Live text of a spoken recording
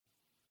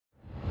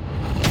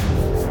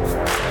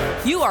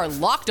You are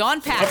Locked On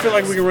Packers. I feel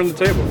like we can run the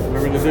table. We're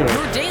going to do it.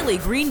 Your daily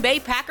Green Bay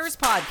Packers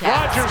podcast.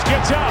 Rodgers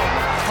gets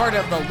out. Part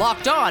of the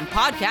Locked On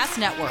Podcast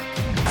Network.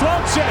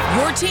 Floats it.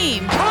 Your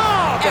team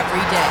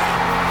every day.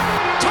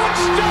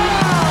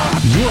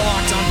 Touchdown! You're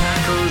Locked On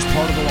Packers,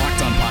 part of the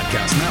Locked On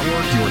Podcast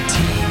Network, your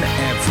team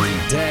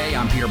every day.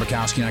 I'm Peter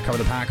Bukowski, and I cover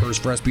the Packers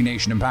for SB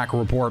Nation and Packer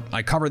Report.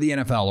 I cover the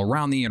NFL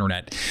around the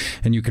internet,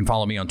 and you can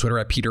follow me on Twitter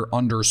at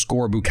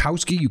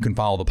Peter_Bukowski. You can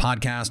follow the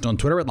podcast on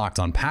Twitter at Locked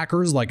On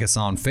Packers, like us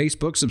on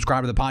Facebook,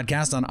 subscribe to the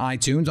podcast on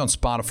iTunes, on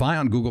Spotify,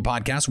 on Google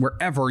Podcasts,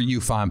 wherever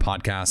you find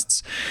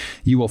podcasts.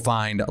 You will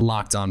find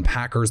Locked On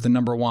Packers, the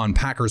 #1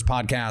 Packers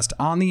podcast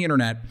on the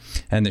internet,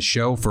 and the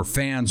show for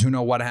fans who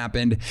know what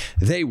happened.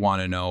 They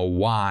want to know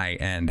why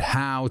and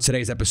how.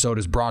 Today's episode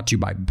is brought to you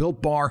by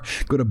Built Bar.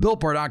 Go to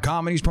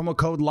BuiltBar.com and use promo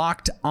code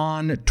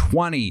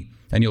LOCKEDON20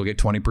 and you'll get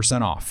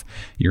 20% off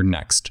your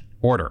next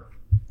order.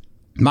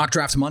 Mock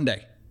Draft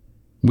Monday.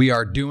 We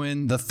are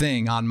doing the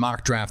thing on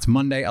Mock Draft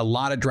Monday. A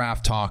lot of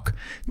draft talk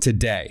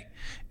today.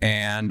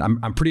 And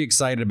I'm pretty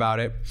excited about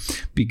it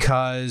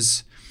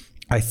because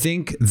I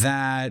think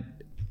that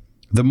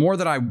the more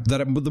that I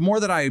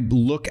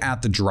look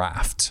at the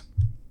draft,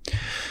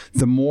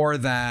 the more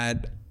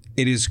that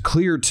it is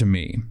clear to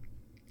me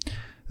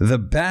the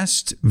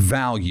best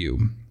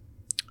value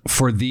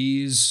for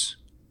these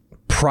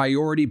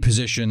priority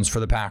positions for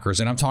the Packers,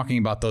 and I'm talking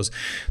about those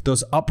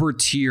upper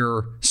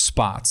tier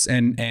spots.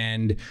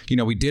 And you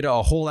know, we did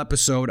a whole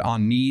episode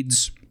on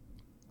needs,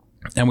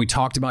 and we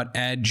talked about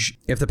edge.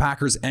 If the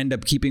Packers end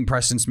up keeping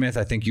Preston Smith,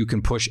 I think you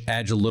can push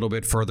edge a little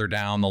bit further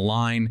down the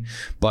line.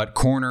 But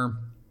corner,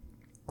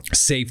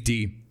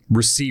 safety,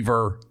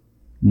 receiver,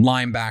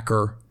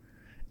 linebacker,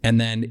 and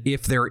then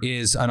if there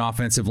is an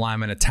offensive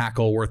lineman, a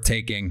tackle worth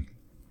taking,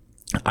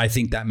 I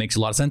think that makes a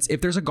lot of sense.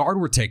 If there's a guard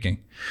worth taking,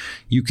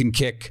 you can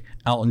kick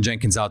Elton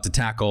Jenkins out to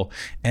tackle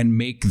and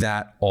make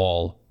that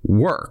all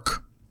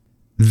work.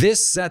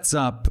 This sets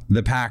up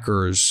the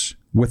Packers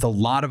with a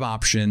lot of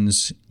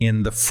options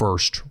in the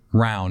first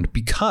round,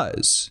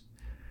 because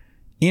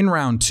in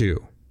round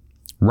 2,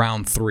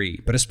 round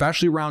 3, but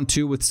especially round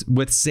 2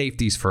 with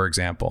safeties, for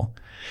example,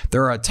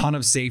 there are a ton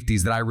of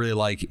safeties that I really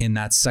like in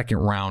that second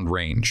round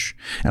range.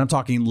 And I'm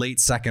talking late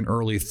second,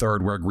 early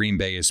third, where Green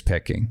Bay is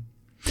picking.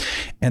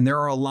 And there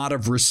are a lot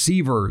of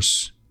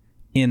receivers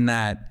in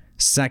that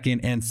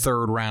second and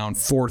third round,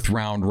 fourth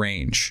round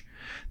range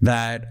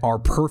that are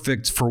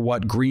perfect for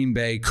what Green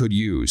Bay could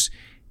use.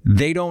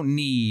 They don't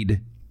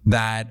need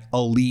that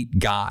elite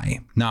guy.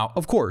 Now,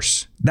 of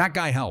course, that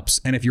guy helps.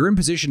 And if you're in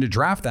position to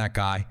draft that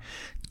guy,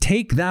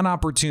 take that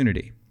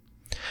opportunity.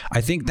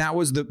 I think that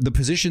was the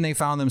position they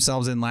found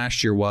themselves in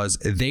last year. Was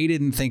they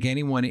didn't think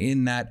anyone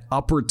in that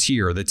upper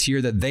tier, the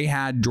tier that they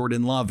had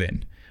Jordan Love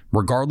in,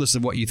 regardless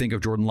of what you think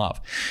of Jordan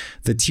Love,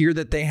 the tier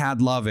that they had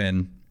Love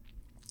in,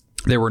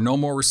 there were no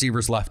more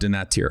receivers left in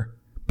that tier,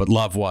 but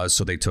Love was,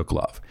 so they took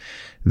Love.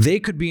 They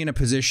could be in a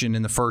position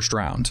in the first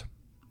round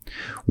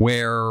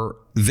where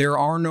there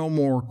are no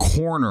more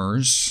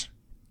corners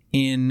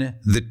in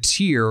the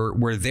tier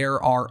where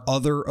there are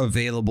other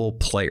available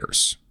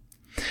players.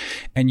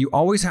 And you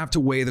always have to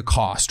weigh the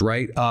cost,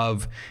 right?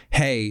 Of,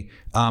 hey,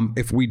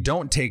 if we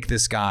don't take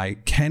this guy,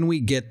 can we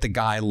get the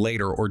guy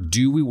later, or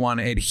do we want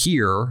to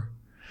adhere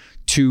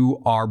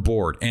to our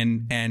board?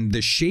 And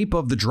the shape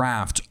of the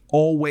draft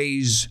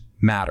always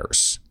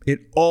matters.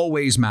 It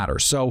always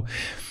matters. So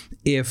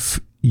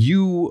if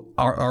you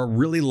are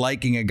really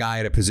liking a guy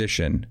at a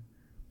position,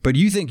 but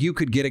you think you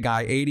could get a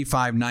guy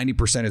 85,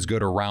 90% as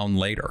good a round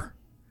later,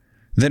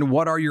 then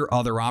what are your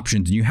other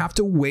options? And you have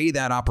to weigh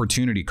that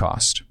opportunity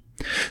cost.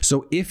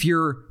 So if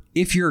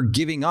you're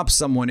giving up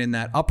someone in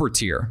that upper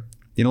tier,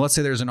 you know, let's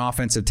say there's an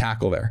offensive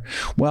tackle there.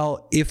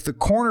 Well, if the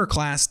corner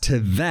class to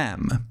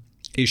them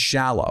is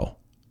shallow,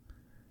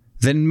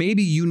 then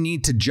maybe you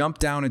need to jump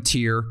down a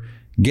tier,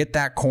 get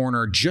that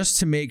corner just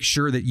to make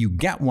sure that you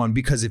get one,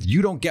 because if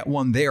you don't get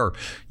one there,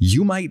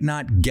 you might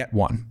not get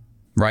one,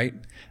 right?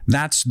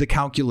 That's the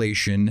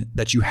calculation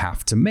that you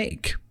have to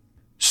make.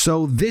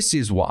 So this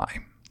is why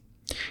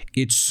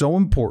it's so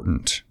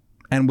important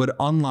and would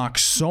unlock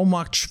so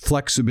much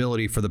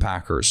flexibility for the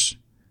Packers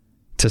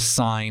to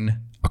sign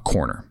a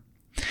corner.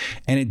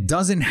 And it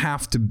doesn't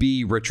have to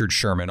be Richard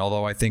Sherman,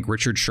 although I think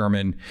Richard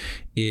Sherman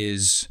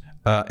is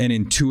an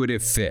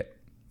intuitive fit.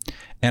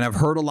 And I've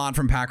heard a lot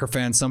from Packer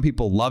fans. Some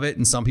people love it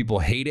and some people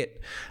hate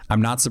it.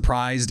 I'm not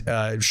surprised.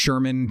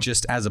 Sherman,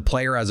 just as a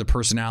player, as a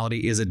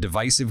personality, is a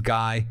divisive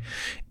guy.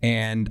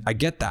 And I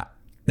get that.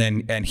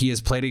 And he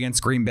has played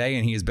against Green Bay,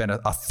 and he has been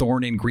a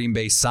thorn in Green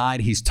Bay's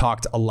side. He's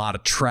talked a lot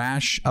of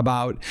trash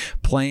about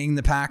playing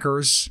the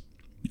Packers.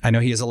 I know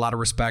he has a lot of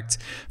respect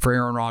for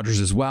Aaron Rodgers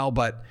as well,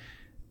 but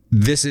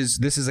this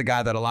is a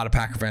guy that a lot of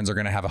Packer fans are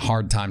going to have a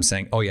hard time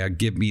saying, oh yeah,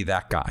 give me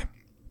that guy.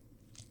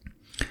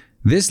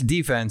 This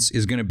defense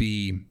is going to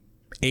be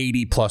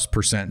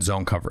 80+%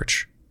 zone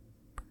coverage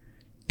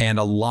and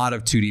a lot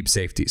of two deep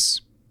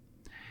safeties.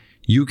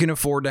 You can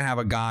afford to have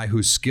a guy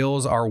whose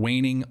skills are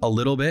waning a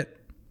little bit,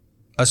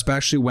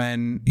 especially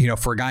when,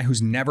 for a guy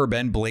who's never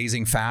been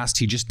blazing fast,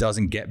 he just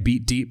doesn't get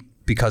beat deep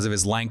because of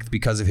his length,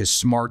 because of his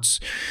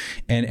smarts,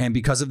 and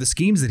because of the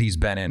schemes that he's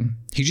been in.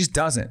 He just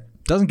doesn't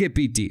get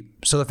beat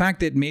deep. So the fact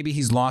that maybe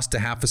he's lost a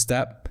half a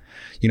step,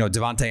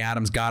 Devontae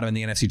Adams got him in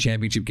the NFC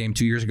Championship game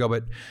 2 years ago,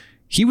 but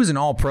he was an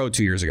all-pro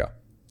 2 years ago.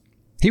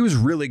 He was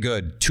really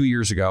good 2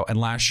 years ago, and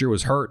last year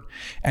was hurt.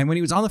 And when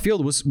he was on the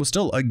field, was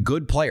still a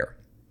good player.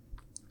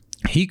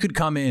 He could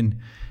come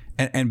in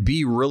and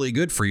be really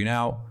good for you.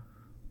 Now,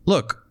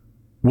 look,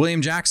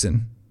 William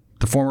Jackson,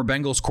 the former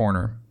Bengals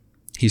corner,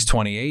 he's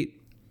 28.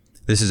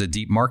 This is a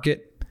deep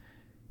market.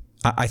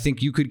 I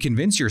think you could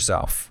convince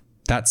yourself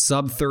that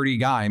sub-30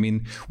 guy. I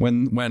mean,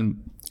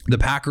 when the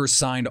Packers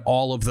signed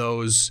all of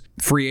those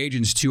free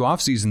agents 2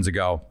 off seasons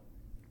ago,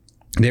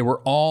 they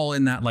were all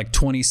in that like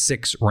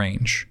 26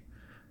 range.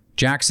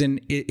 Jackson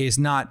is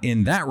not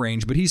in that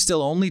range, but he's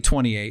still only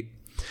 28.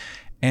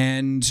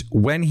 And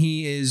when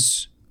he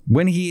is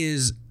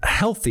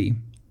healthy,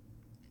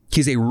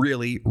 he's a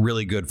really,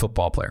 really good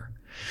football player.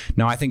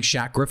 Now, I think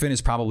Shaq Griffin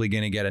is probably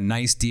going to get a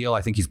nice deal.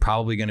 I think he's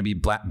probably going to be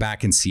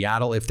back in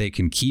Seattle if they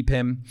can keep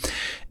him.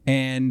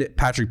 And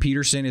Patrick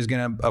Peterson is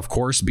going to, of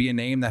course, be a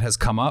name that has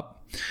come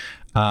up.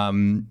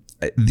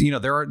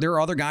 There are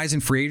other guys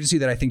in free agency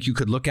that I think you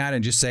could look at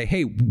and just say,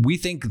 hey, we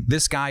think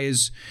this guy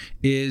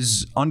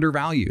is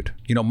undervalued.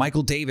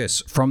 Michael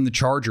Davis from the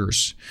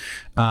Chargers,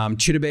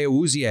 Chidobe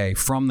Awuzie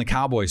from the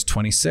Cowboys,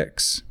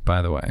 26,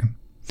 by the way.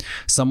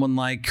 Someone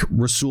like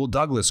Rasul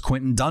Douglas,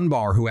 Quentin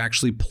Dunbar, who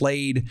actually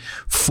played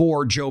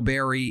for Joe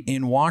Barry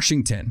in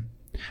Washington.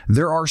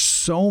 There are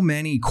so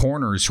many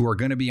corners who are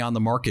going to be on the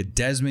market.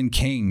 Desmond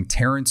King,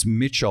 Terrence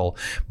Mitchell,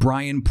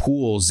 Brian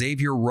Poole,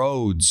 Xavier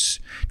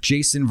Rhodes,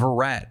 Jason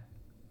Verrett.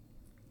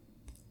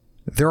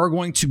 There are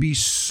going to be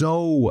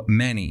so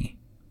many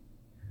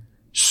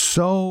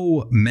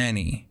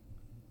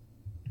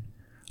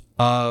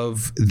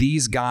of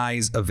these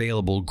guys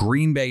available.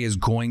 Green Bay is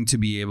going to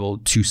be able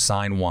to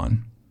sign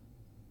one.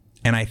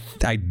 And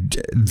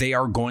they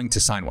are going to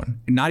sign one.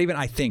 Not even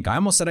I think. I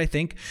almost said I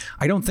think.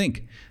 I don't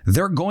think.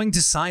 They're going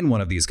to sign one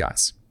of these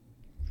guys.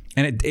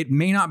 And it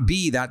may not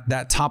be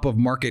that top of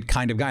market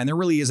kind of guy. And there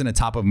really isn't a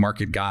top of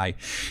market guy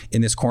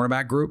in this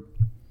cornerback group.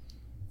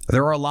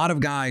 There are a lot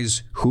of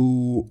guys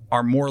who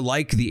are more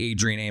like the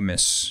Adrian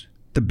Amos,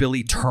 the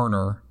Billy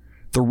Turner,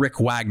 the Rick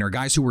Wagner,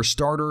 guys who were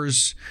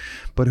starters,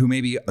 but who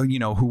maybe,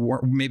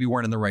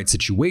 weren't in the right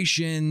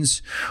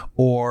situations,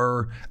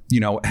 or,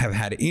 have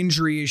had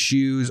injury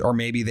issues, or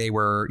maybe they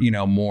were,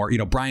 more,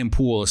 Brian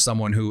Poole is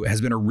someone who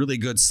has been a really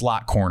good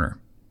slot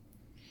corner.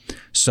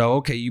 So,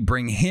 okay, you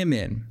bring him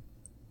in.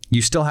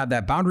 You still have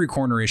that boundary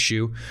corner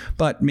issue,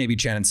 but maybe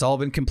Shannon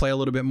Sullivan can play a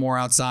little bit more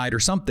outside or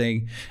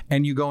something,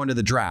 and you go into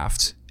the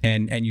draft.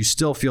 And you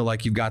still feel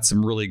like you've got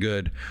some really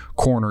good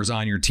corners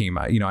on your team.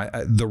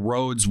 The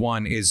Rhodes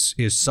one is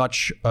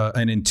such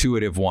an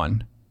intuitive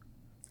one.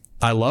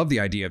 I love the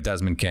idea of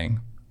Desmond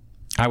King.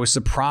 I was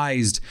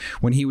surprised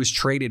when he was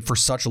traded for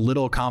such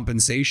little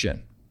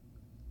compensation.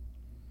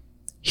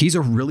 He's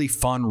a really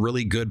fun,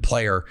 really good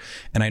player.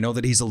 And I know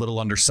that he's a little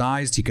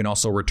undersized. He can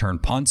also return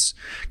punts.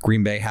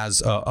 Green Bay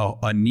has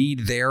a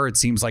need there. It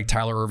seems like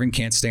Tyler Ervin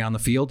can't stay on the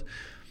field.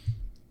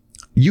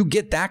 You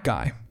get that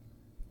guy.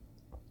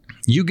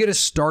 You get a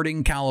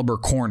starting caliber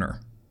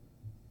corner,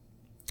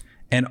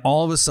 and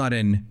all of a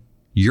sudden,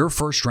 your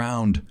first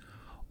round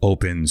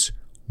opens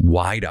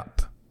wide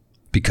up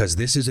because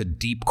this is a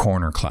deep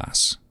corner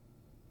class.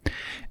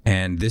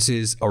 And this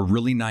is a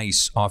really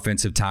nice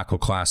offensive tackle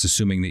class,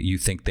 assuming that you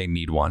think they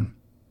need one.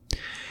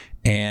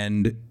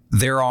 And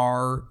there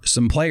are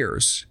some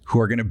players who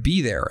are going to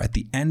be there at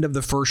the end of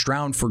the first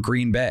round for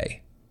Green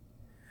Bay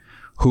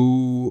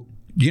who...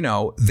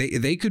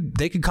 they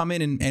could come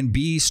in and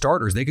be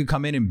starters. They could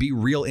come in and be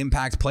real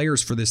impact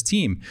players for this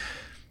team.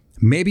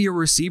 Maybe a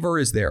receiver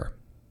is there.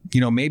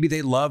 Maybe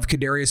they love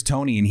Kadarius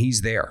Toney and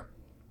he's there.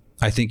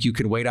 I think you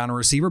could wait on a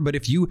receiver, but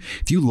if you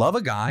love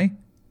a guy,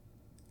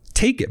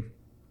 take him.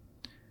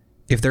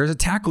 If there's a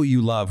tackle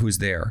you love who's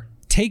there,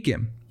 take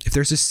him. If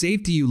there's a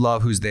safety you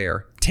love who's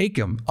there, take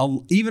him.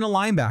 Even a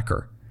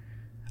linebacker.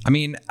 I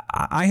mean,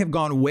 I have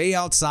gone way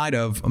outside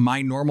of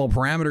my normal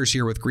parameters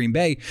here with Green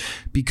Bay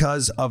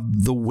because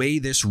of the way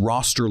this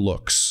roster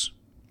looks.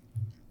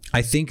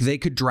 I think they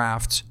could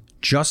draft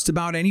just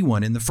about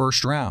anyone in the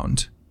first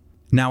round.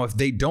 Now, if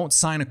they don't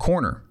sign a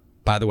corner,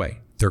 by the way,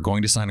 they're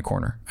going to sign a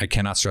corner. I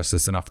cannot stress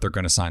this enough. They're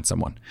going to sign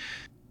someone.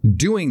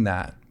 Doing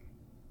that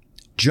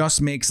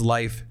just makes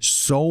life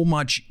so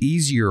much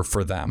easier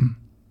for them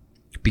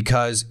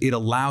because it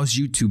allows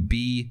you to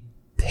be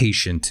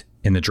patient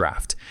in the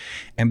draft.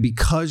 And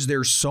because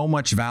there's so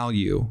much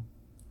value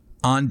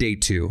on day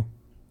 2,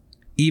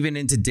 even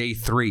into day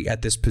 3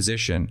 at this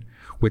position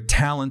with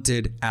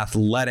talented,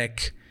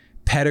 athletic,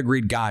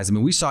 pedigreed guys. I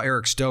mean, we saw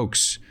Eric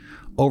Stokes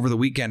over the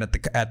weekend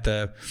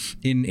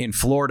in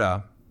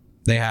Florida.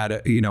 They had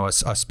a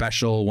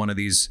special one of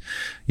these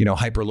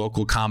hyper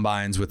local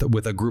combines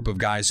with a group of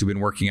guys who've been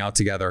working out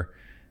together.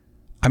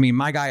 I mean,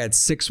 my guy at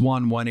 6'1",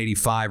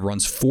 185,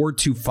 runs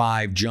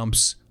 4.25,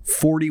 jumps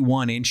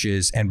 41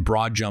 inches, and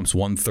broad jumps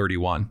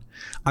 131.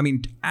 I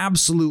mean,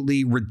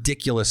 absolutely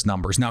ridiculous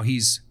numbers. Now,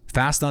 he's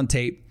fast on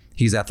tape.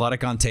 He's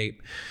athletic on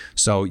tape.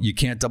 So you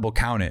can't double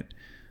count it.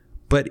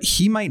 But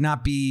he might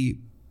not be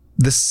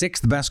the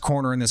 6th best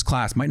corner in this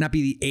class, might not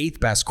be the 8th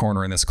best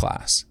corner in this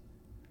class.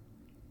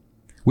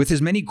 With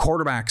as many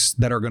quarterbacks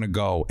that are going to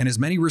go and as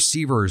many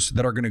receivers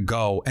that are going to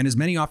go and as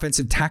many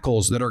offensive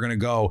tackles that are going to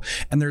go,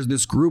 and there's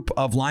this group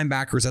of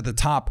linebackers at the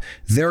top,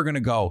 they're going to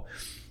go.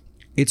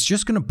 It's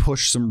just going to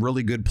push some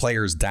really good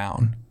players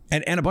down.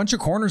 And a bunch of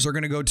corners are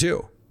going to go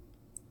too.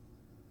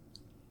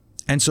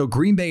 And so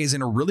Green Bay is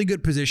in a really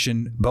good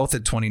position, both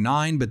at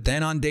 29, but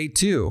then on day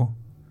 2,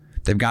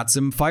 they've got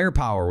some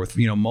firepower with,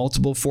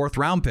 multiple 4th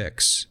round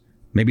picks.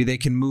 Maybe they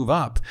can move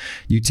up.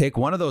 You take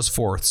one of those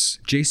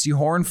 4ths. J.C.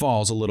 Horn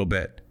falls a little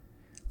bit.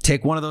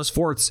 Take one of those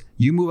 4ths.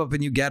 You move up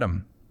and you get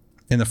him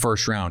in the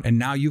 1st round. And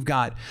now you've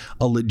got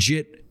a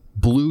legit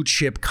blue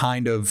chip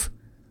kind of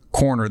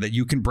corner that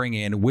you can bring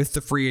in with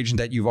the free agent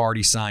that you've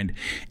already signed.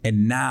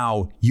 And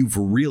now you've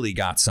really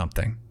got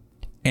something.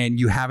 And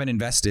you haven't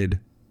invested,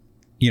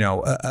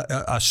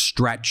 a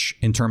stretch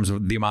in terms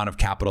of the amount of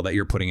capital that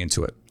you're putting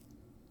into it.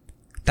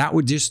 That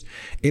would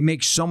it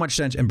makes so much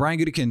sense. And Brian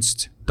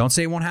Gutekunst, don't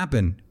say it won't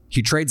happen.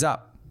 He trades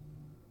up.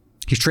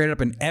 He's traded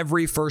up in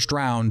every 1st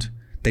round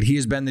that he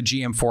has been the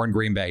GM for in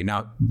Green Bay.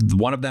 Now,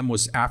 one of them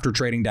was after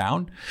trading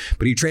down,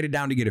 but he traded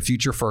down to get a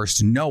future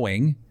first,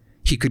 knowing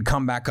he could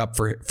come back up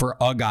for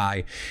a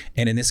guy.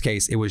 And in this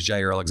case, it was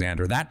Jair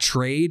Alexander. That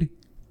trade,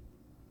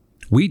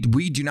 we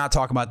do not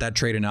talk about that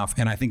trade enough.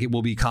 And I think it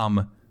will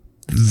become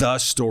the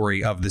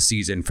story of the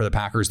season for the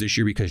Packers this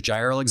year, because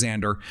Jair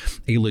Alexander,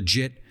 a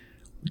legit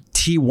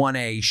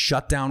T1A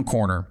shutdown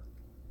corner.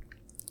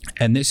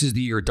 And this is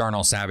the year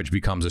Darnell Savage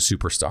becomes a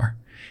superstar.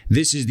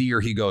 This is the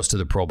year he goes to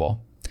the Pro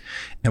Bowl.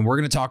 And we're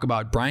going to talk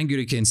about Brian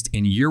Gutekunst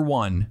in year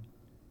 1,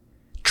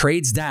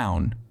 trades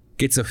down,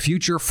 gets a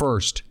future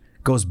first,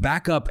 goes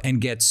back up and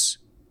gets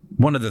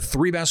one of the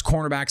 3 best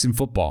cornerbacks in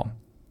football.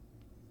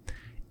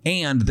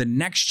 And the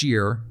next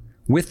year,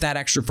 with that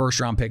extra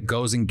 1st round pick,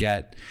 goes and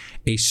get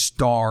a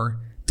star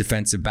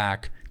defensive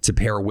back to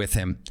pair with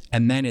him.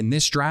 And then in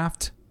this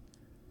draft,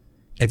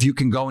 if you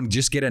can go and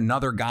just get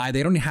another guy,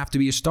 they don't have to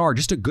be a star,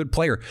 just a good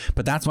player.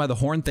 But that's why the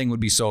Horn thing would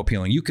be so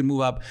appealing. You can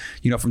move up,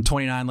 from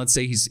 29, let's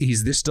say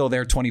he's still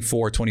there,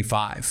 24,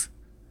 25.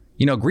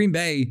 Green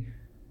Bay,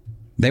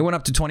 they went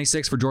up to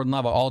 26 for Jordan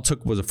Love. All it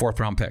took was a 4th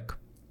round pick.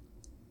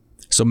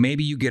 So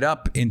maybe you get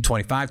up in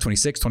 25,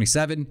 26,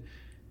 27,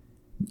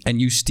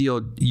 and you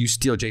steal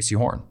J.C.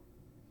 Horn.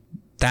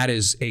 That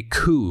is a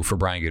coup for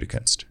Brian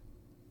Gutekunst.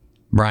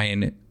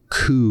 Brian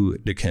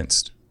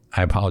Gutekunst.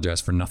 I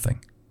apologize for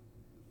nothing.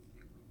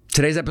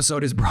 Today's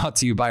episode is brought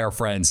to you by our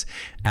friends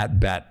at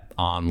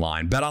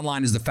BetOnline.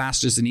 BetOnline is the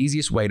fastest and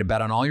easiest way to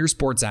bet on all your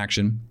sports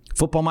action.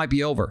 Football might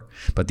be over,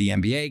 but the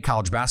NBA,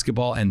 college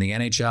basketball, and the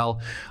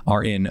NHL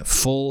are in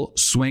full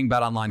swing.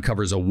 BetOnline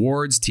covers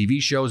awards,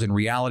 TV shows, and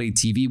reality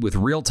TV with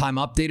real-time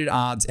updated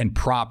odds and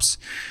props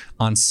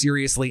on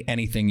seriously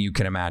anything you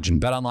can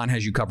imagine. BetOnline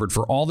has you covered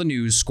for all the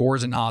news,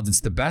 scores, and odds.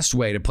 It's the best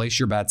way to place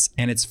your bets,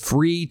 and it's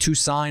free to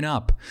sign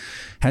up.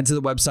 Head to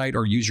the website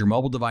or use your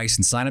mobile device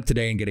and sign up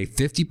today and get a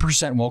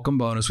 50% welcome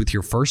bonus with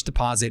your first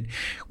deposit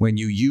when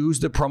you use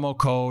the promo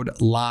code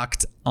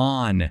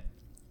LOCKEDON.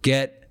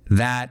 Get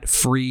that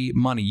free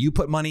money. You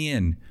put money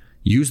in,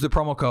 use the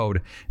promo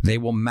code, they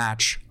will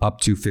match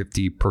up to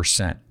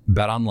 50%.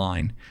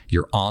 BetOnline,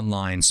 your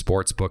online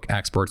sportsbook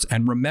experts.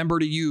 And remember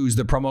to use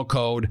the promo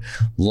code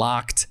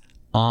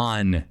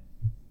LOCKEDON.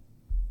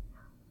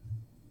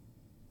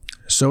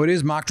 So it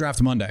is Mock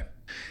Draft Monday.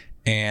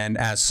 And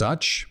as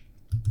such,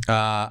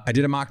 I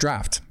did a mock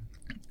draft.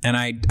 And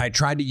I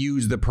tried to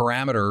use the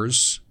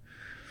parameters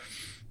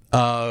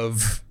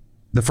of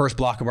the first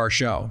block of our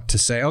show to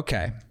say,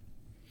 okay,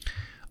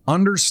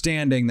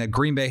 understanding that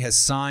Green Bay has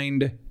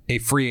signed a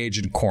free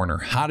agent corner,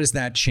 how does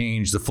that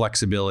change the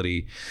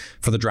flexibility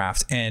for the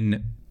draft?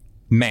 And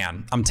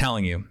man, I'm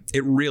telling you,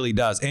 it really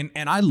does. And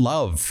I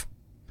love,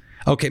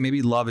 okay,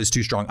 maybe love is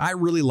too strong. I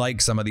really like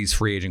some of these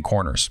free agent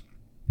corners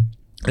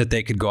that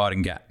they could go out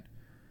and get.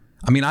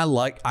 I mean, I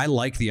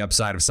like the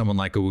upside of someone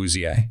like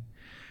Awuzie.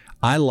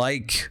 I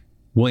like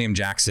William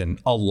Jackson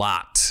a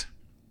lot.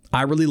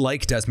 I really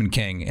like Desmond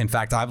King. In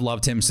fact, I've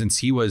loved him since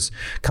he was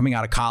coming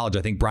out of college.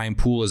 I think Brian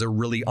Poole is a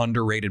really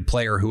underrated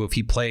player who, if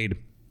he played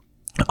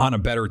on a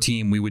better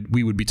team, we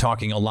would be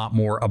talking a lot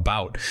more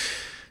about.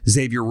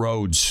 Xavier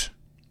Rhodes,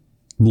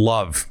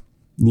 love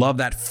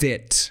that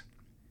fit.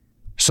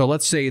 So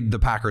let's say the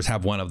Packers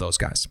have one of those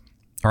guys.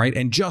 All right.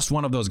 And just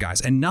one of those guys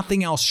and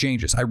nothing else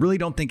changes. I really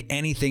don't think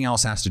anything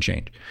else has to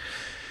change.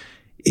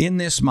 In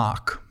this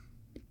mock,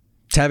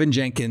 Tevin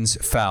Jenkins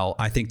fell.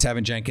 I think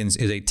Tevin Jenkins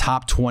is a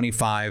top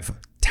 25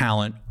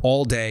 talent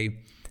all day.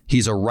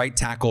 He's a right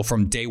tackle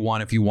from day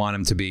one if you want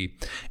him to be.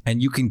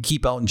 And you can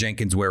keep Elton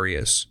Jenkins where he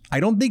is.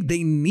 I don't think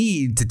they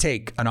need to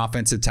take an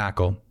offensive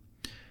tackle.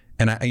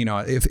 And,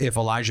 if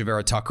Elijah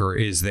Vera Tucker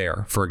is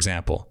there, for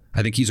example,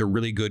 I think he's a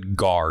really good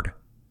guard.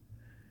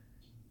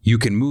 You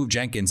can move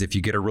Jenkins if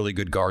you get a really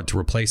good guard to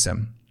replace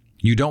him.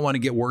 You don't want to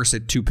get worse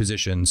at two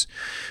positions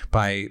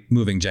by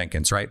moving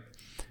Jenkins, right?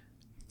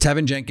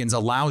 Tevin Jenkins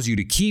allows you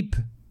to keep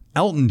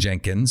Elton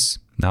Jenkins.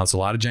 Now it's a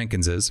lot of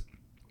Jenkinses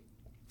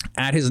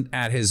at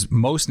his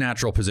most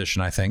natural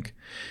position, I think.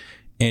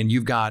 And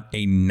you've got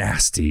a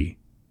nasty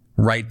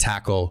right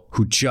tackle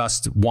who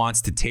just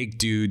wants to take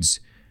dudes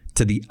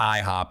to the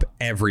IHOP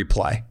every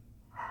play.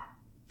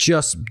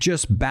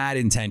 Just bad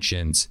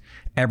intentions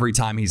every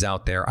time he's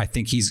out there. I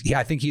think he's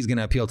going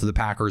to appeal to the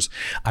Packers.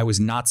 I was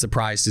not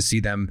surprised to see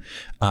them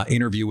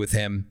interview with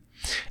him,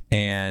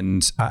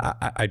 and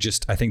I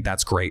think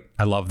that's great.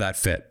 I love that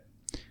fit.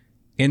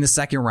 In the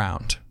second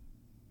round,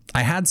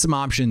 I had some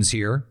options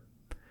here.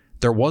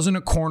 There wasn't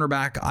a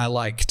cornerback I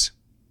liked.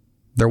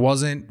 There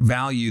wasn't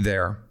value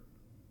there.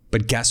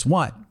 But guess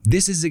what?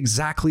 This is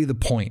exactly the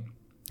point.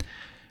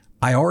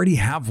 I already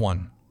have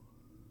one.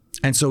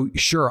 And so,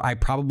 sure, I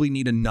probably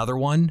need another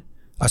one,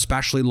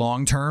 especially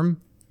long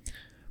term,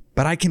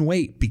 but I can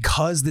wait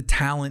because the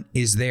talent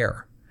is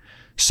there.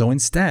 So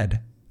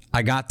instead,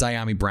 I got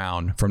Dyami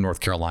Brown from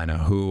North Carolina,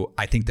 who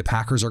I think the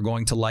Packers are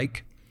going to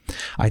like.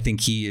 I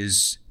think he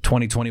is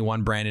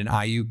 2021 Brandon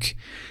Ayuk.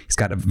 He's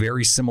got a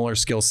very similar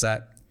skill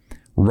set,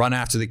 run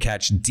after the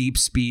catch, deep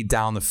speed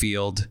down the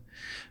field.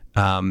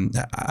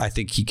 I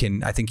think he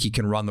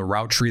can run the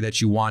route tree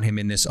that you want him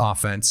in this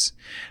offense.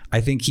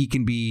 I think he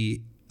can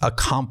be a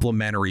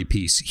complementary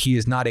piece. He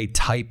is not a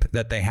type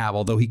that they have,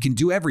 although he can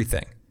do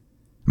everything.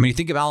 I mean, you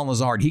think of Alan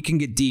Lazard, he can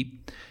get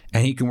deep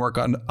and he can work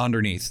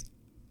underneath.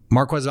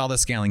 Marquez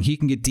Valdes-Scantling, he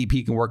can get deep,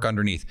 he can work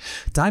underneath.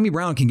 Dyami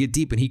Brown can get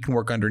deep and he can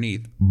work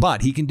underneath,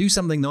 but he can do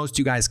something those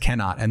two guys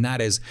cannot, and that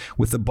is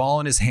with the ball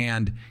in his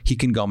hand, he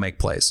can go make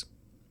plays.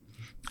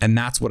 And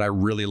that's what I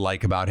really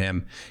like about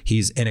him.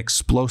 He's an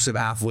explosive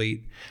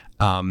athlete.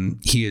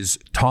 He is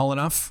tall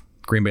enough.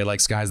 Green Bay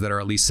likes guys that are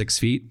at least 6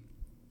 feet.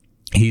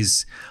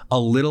 He's a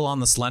little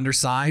on the slender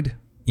side,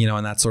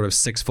 in that sort of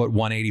 6 foot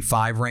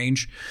 185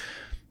 range.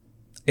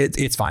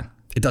 It's fine.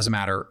 It doesn't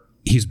matter.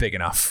 He's big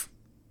enough.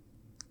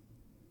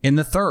 In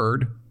the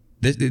third,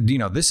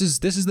 this is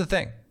the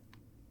thing.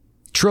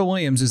 Trill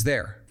Williams is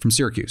there from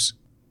Syracuse.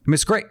 I mean,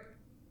 it's great.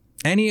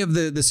 Any of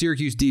the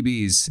Syracuse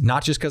DBs,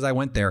 not just because I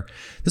went there,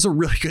 this is a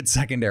really good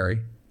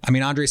secondary. I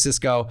mean, Andre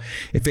Sisco,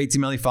 Ifeatu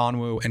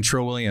Melifonwu, and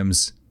Trill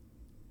Williams.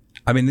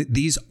 I mean,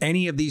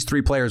 any of these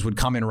three players would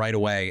come in right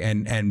away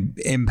and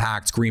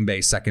impact Green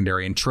Bay's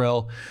secondary. And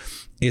Trill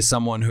is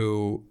someone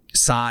who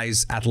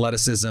size,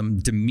 athleticism,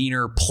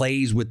 demeanor,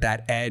 plays with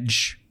that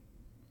edge,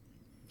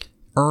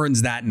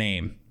 earns that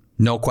name.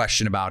 No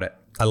question about it.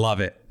 I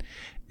love it.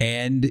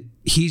 And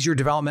he's your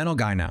developmental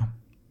guy now.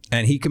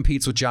 And he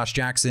competes with Josh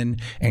Jackson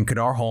and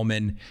Kadar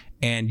Holman.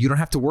 And you don't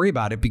have to worry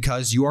about it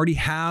because you already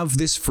have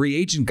this free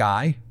agent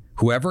guy,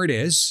 whoever it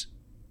is,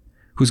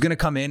 who's going to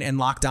come in and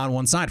lock down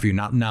one side for you.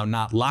 Not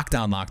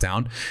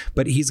lockdown,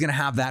 but he's going to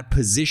have that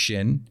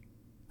position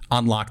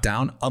on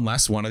lockdown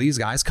unless one of these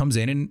guys comes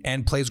in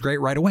and plays great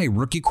right away.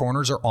 Rookie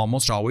corners are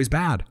almost always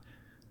bad.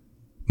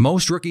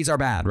 Most rookies are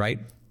bad, right?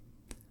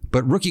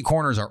 But rookie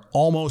corners are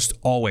almost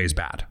always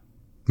bad.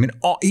 I mean,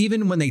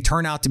 even when they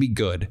turn out to be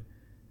good,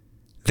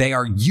 they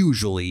are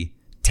usually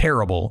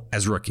terrible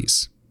as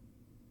rookies.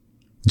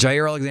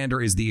 Jair Alexander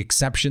is the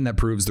exception that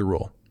proves the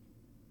rule.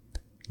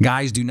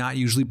 Guys do not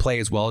usually play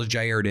as well as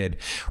Jair did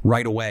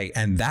right away.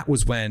 And that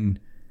was when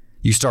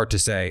you start to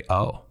say,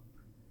 oh,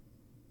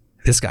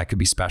 this guy could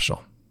be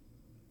special.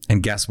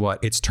 And guess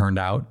what? It's turned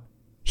out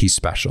he's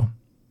special.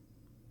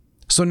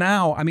 So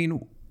now, I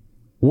mean,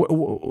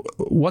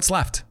 what's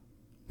left?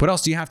 What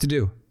else do you have to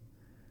do?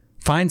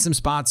 Find some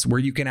spots where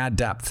you can add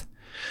depth.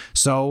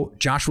 So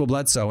Joshua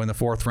Bledsoe in the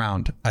 4th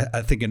round,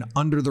 I think an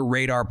under the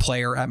radar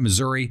player at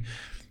Missouri.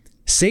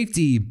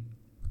 Safety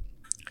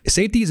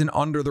is an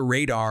under the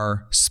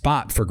radar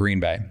spot for Green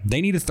Bay.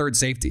 They need a third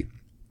safety.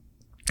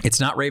 It's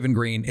not Raven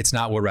Green. It's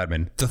not Will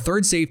Redmond. The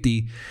third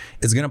safety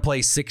is going to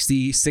play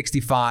 60,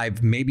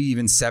 65, maybe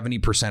even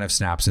 70% of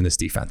snaps in this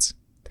defense.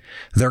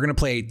 They're going to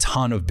play a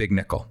ton of big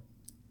nickel.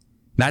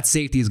 That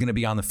safety is going to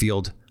be on the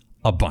field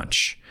a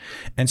bunch.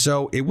 And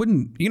so it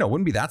wouldn't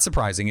be that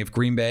surprising if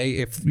Green Bay,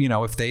 if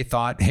they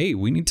thought, hey,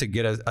 we need to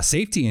get a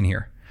safety in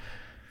here.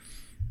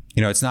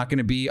 It's not going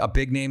to be a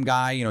big name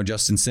guy,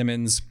 Justin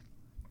Simmons,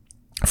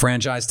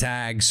 franchise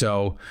tag.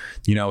 So,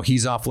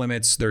 he's off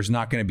limits. There's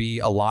not going to be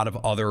a lot of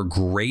other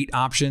great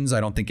options.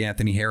 I don't think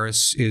Anthony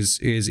Harris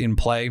is in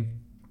play,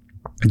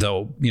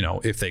 though,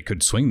 if they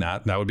could swing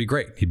that would be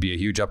great. He'd be a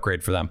huge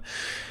upgrade for them.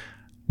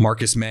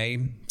 Marcus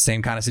May,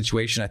 same kind of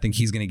situation. I think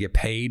he's going to get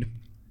paid.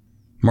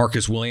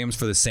 Marcus Williams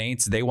for the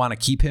Saints, they want to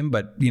keep him,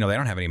 but, they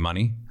don't have any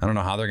money. I don't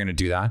know how they're going to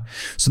do that.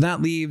 So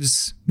that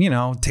leaves,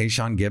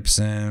 Tayshaun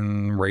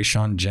Gibson,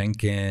 Rayshon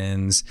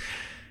Jenkins,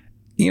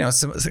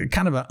 some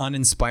kind of an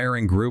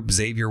uninspiring group,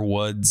 Xavier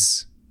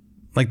Woods.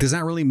 Like, does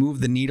that really move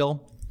the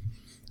needle?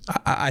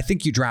 I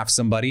think you draft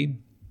somebody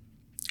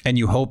and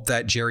you hope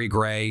that Jerry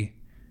Gray,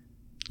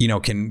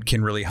 can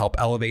really help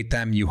elevate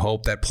them. You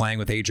hope that playing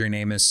with Adrian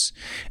Amos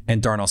and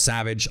Darnell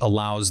Savage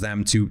allows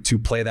them to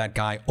play that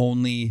guy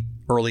only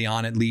early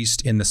on, at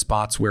least in the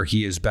spots where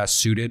he is best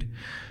suited.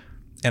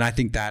 And I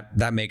think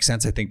that makes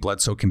sense. I think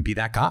Bledsoe can be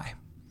that guy.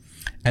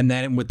 And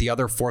then with the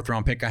other 4th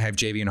round pick, I have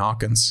Javian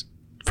Hawkins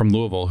from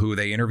Louisville, who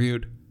they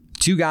interviewed.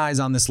 2 guys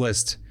on this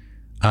list.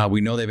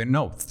 We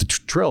know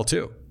Trill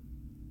too.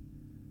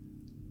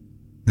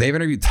 They've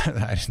interviewed.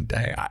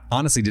 I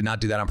honestly did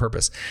not do that on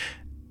purpose.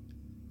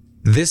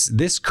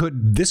 This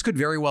could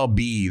very well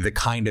be the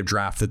kind of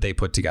draft that they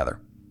put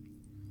together.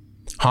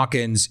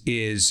 Hawkins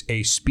is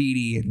a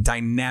speedy,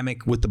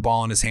 dynamic with the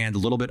ball in his hand, a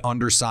little bit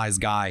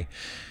undersized guy,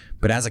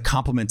 but as a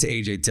compliment to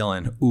AJ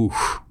Dillon,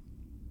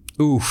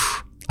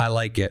 I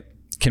like it.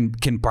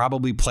 Can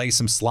probably play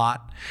some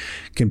slot,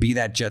 can be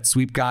that jet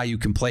sweep guy. You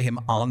can play him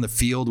on the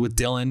field with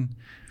Dillon,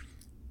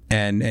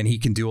 and he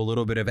can do a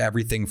little bit of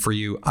everything for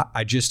you.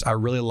 I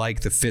really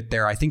like the fit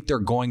there. I think they're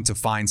going to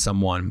find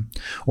someone,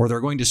 or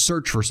they're going to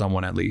search for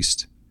someone at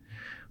least,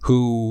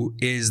 who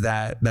is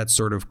that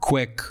sort of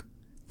quick,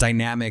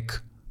 dynamic,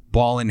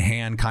 ball in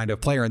hand kind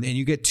of player. And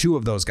you get 2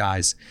 of those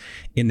guys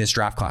in this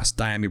draft class,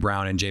 Dyami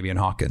Brown and Javian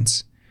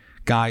Hawkins.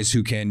 Guys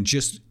who can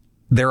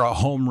they're a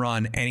home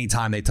run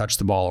anytime they touch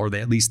the ball, or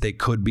at least they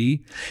could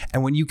be.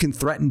 And when you can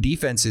threaten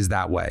defenses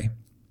that way,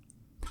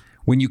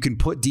 when you can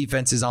put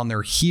defenses on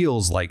their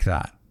heels like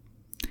that,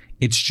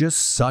 it's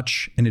just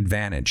such an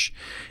advantage.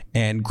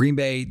 And Green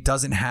Bay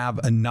doesn't have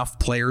enough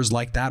players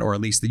like that, or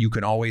at least that you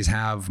can always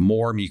have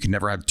more. I mean, you can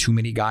never have too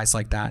many guys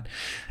like that.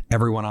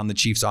 Everyone on the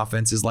Chiefs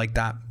offense is like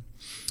that.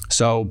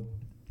 So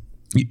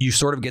you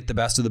sort of get the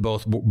best of the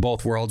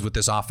both worlds with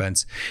this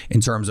offense in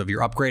terms of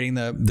you're upgrading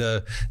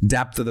the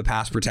depth of the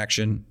pass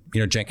protection.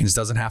 Jenkins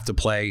doesn't have to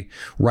play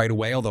right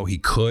away, although he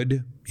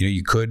could.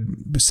 You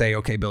could say,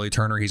 okay, Billy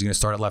Turner, he's going to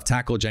start at left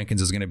tackle.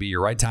 Jenkins is going to be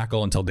your right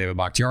tackle until David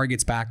Bakhtiari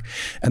gets back.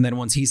 And then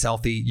once he's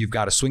healthy, you've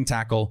got a swing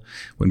tackle.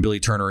 When Billy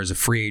Turner is a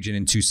free agent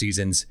in 2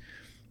 seasons,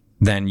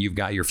 then you've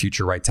got your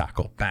future right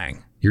tackle.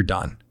 Bang, you're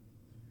done.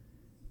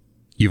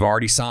 You've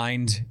already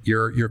signed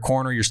your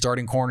corner, your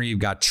starting corner. You've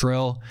got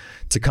Trill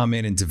to come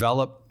in and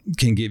develop,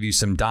 can give you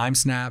some dime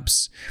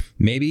snaps.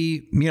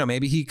 Maybe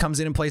he comes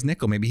in and plays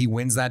nickel. Maybe he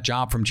wins that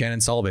job from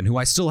Shannon Sullivan, who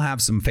I still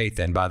have some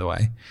faith in, by the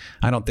way.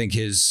 I don't think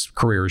his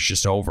career is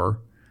just over.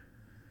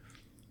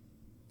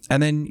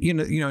 And then,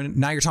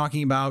 now you're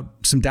talking about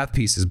some depth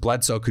pieces.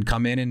 Bledsoe could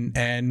come in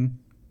and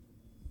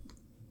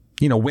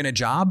win a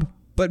job,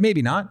 but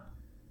maybe not.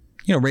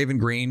 Raven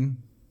Green,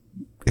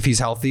 if he's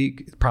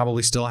healthy,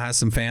 probably still has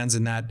some fans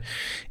in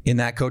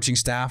that coaching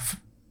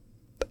staff.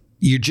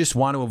 You just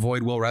want to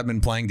avoid Will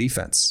Redmond playing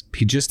defense.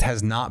 He just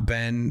has not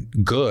been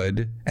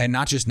good, and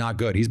not just not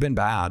good. He's been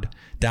bad,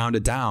 down to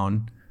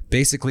down,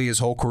 basically his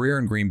whole career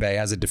in Green Bay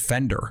as a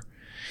defender.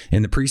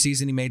 In the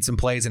preseason, he made some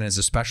plays, and as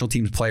a special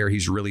teams player,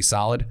 he's really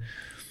solid.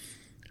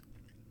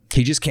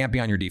 He just can't be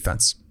on your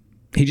defense.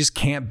 He just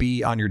can't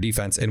be on your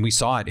defense. And we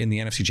saw it in the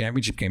NFC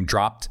Championship game.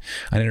 Dropped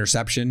an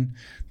interception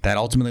that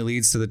ultimately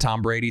leads to the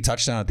Tom Brady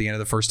touchdown at the end of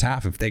the first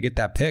half. If they get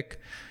that pick,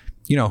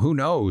 who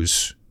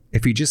knows?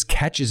 If he just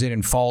catches it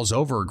and falls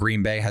over,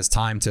 Green Bay has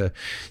time to,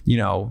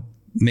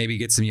 maybe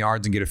get some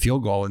yards and get a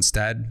field goal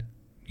instead.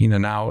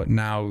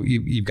 Now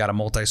you've got a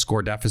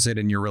multi-score deficit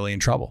and you're really in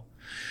trouble.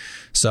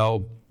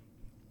 So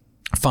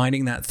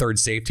finding that third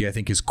safety, I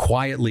think, is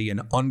quietly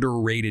an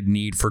underrated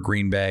need for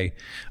Green Bay.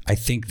 I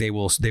think they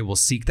will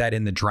seek that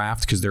in the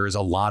draft because there is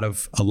a lot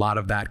of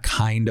that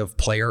kind of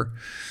player,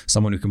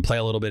 someone who can play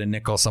a little bit of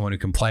nickel, someone who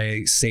can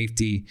play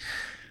safety.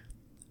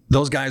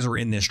 Those guys are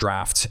in this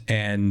draft,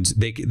 and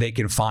they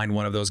can find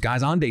one of those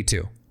guys on day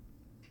 2. I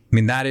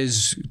mean, that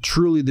is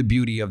truly the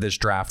beauty of this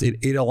draft.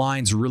 It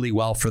aligns really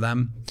well for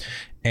them,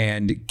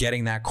 and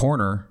getting that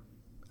corner,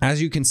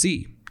 as you can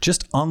see,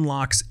 just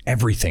unlocks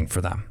everything for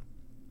them.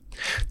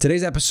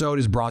 Today's episode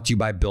is brought to you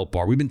by Built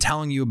Bar. We've been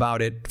telling you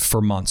about it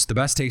for months. The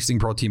best tasting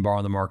protein bar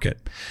on the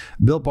market.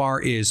 Built Bar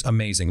is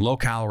amazing. Low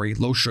calorie,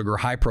 low sugar,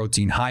 high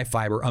protein, high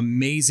fiber,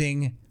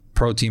 amazing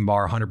protein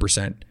bar,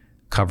 100%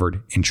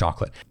 covered in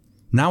chocolate.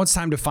 Now it's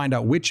time to find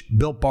out which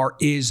Built Bar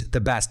is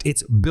the best.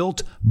 It's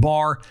Built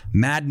Bar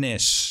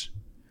Madness.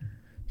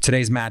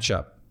 Today's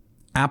matchup: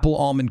 Apple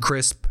Almond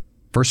Crisp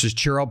versus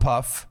Churro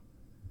Puff,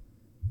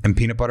 and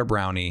Peanut Butter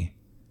Brownie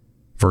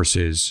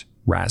versus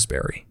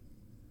Raspberry.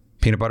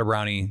 Peanut Butter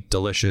Brownie,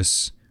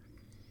 delicious.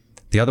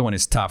 The other one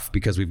is tough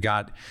because we've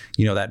got,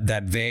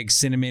 that vague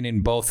cinnamon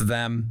in both of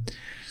them.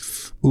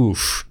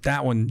 Oof,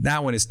 that one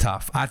is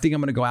tough. I think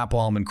I'm going to go Apple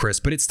Almond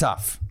Crisp, but it's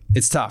tough.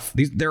 It's tough.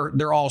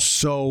 They're all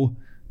so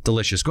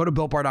delicious. Go to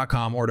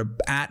BuiltBar.com or to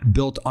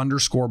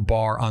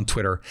 @Built_bar on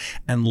Twitter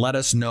and let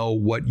us know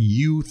what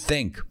you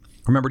think.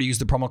 Remember to use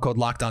the promo code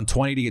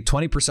LOCKEDON20 to get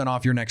 20%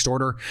 off your next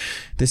order.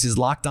 This is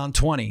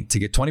LOCKEDON20 to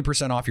get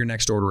 20% off your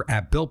next order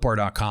at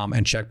BuiltBar.com,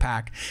 and check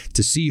back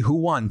to see who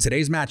won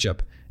today's matchup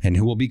and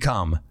who will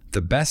become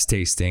the best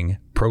tasting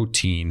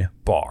protein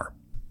bar.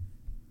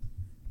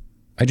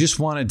 I just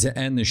wanted to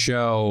end the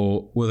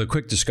show with a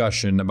quick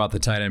discussion about the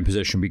tight end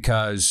position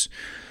because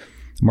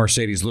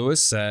Marcedes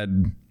Lewis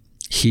said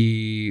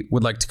he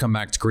would like to come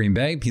back to Green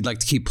Bay. He'd like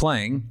to keep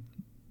playing,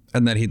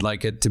 and that he'd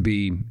like it to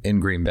be in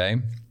Green Bay.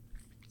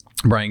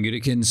 Brian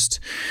Gutekunst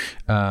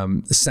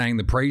sang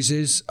the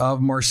praises of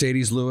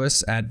Marcedes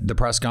Lewis at the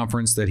press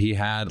conference that he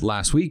had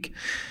last week.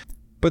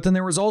 But then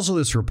there was also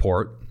this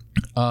report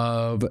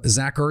of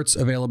Zach Ertz's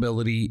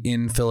availability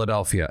in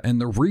Philadelphia.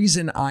 And the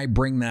reason I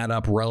bring that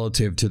up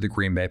relative to the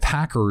Green Bay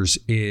Packers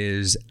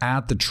is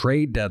at the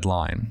trade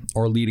deadline,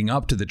 or leading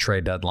up to the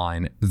trade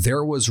deadline,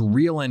 there was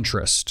real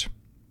interest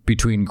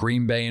between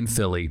Green Bay and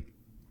Philly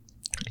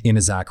in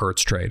a Zach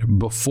Ertz trade.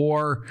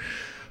 Before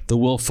the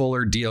Will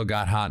Fuller deal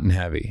got hot and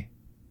heavy,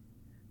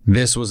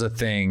 this was a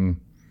thing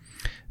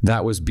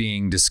that was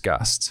being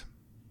discussed.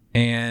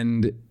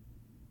 And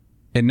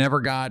it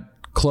never got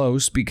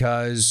close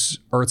because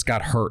Ertz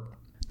got hurt.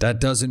 That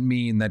doesn't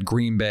mean that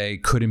Green Bay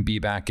couldn't be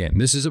back in.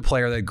 This is a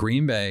player that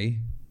Green Bay,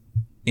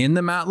 in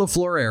the Matt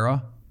LaFleur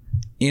era,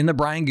 in the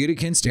Brian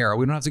Gutekunst era,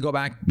 we don't have to go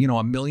back,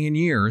 a million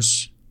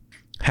years,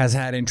 has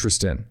had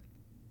interest in.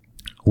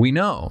 We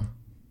know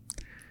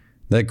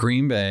that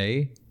Green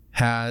Bay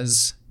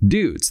has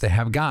dudes. They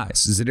have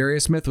guys.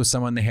 Zadarius Smith was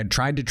someone they had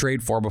tried to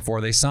trade for before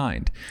they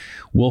signed.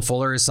 Will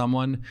Fuller is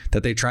someone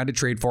that they tried to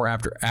trade for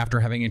after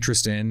having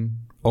interest in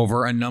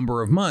over a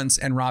number of months.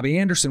 And Robbie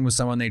Anderson was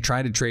someone they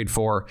tried to trade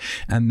for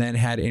and then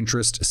had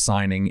interest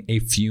signing a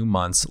few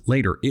months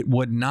later. It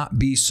would not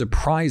be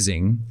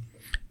surprising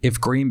if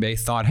Green Bay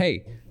thought,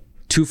 hey,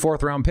 2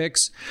 fourth-round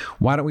picks,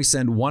 why don't we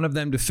send one of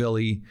them to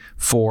Philly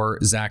for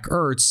Zach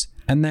Ertz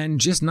and then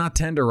just not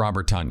tender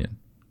Robert Tonyan?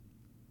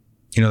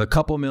 The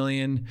couple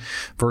million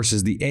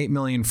versus the $8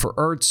 million for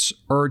Ertz.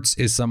 Ertz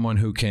is someone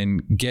who can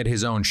get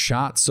his own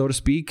shot, so to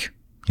speak.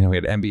 We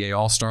had NBA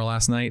All-Star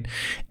last night.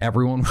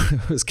 Everyone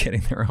was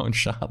getting their own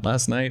shot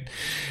last night.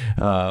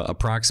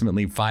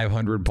 Approximately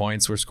 500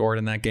 points were scored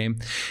in that game.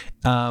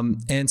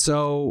 And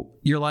so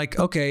you're like,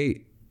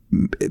 okay,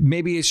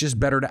 maybe it's just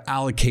better to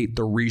allocate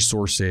the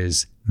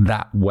resources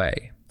that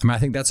way. I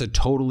think that's a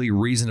totally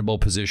reasonable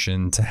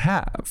position to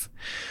have.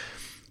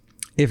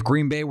 If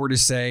Green Bay were to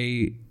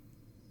say,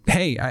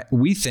 hey,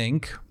 we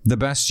think the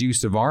best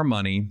use of our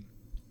money,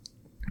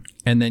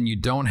 and then you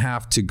don't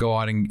have to go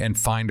out and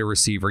find a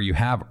receiver. You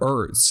have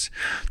Ertz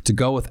to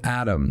go with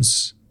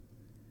Adams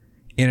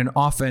in an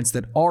offense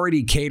that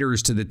already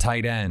caters to the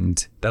tight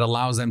end that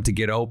allows them to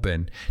get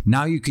open.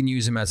 Now you can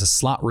use him as a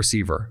slot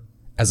receiver,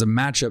 as a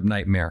matchup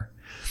nightmare.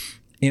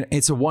 And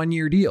it's a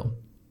 1-year deal.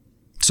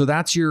 So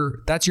that's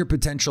your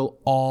potential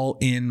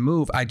all-in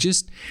move.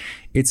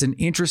 It's an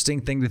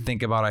interesting thing to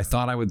think about. I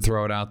thought I would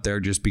throw it out there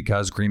just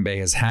because Green Bay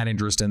has had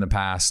interest in the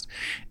past,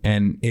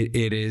 and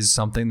it is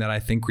something that I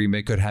think Green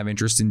Bay could have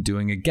interest in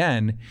doing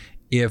again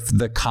if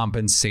the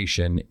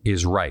compensation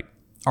is right.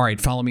 All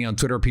right, follow me on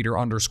Twitter,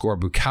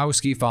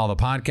 Peter_Bukowski. Follow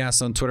the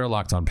podcast on Twitter,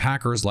 Locked On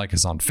Packers. Like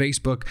us on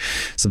Facebook.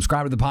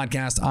 Subscribe to the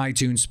podcast,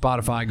 iTunes,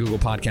 Spotify, Google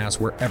Podcasts,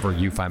 wherever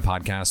you find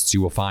podcasts,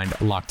 you will find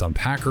Locked On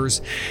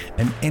Packers.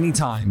 And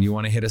anytime you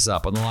want to hit us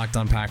up on the Locked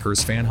On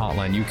Packers fan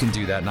hotline, you can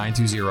do that,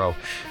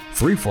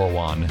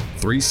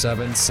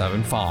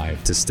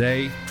 920-341-3775 to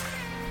stay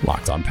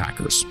Locked On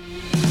Packers.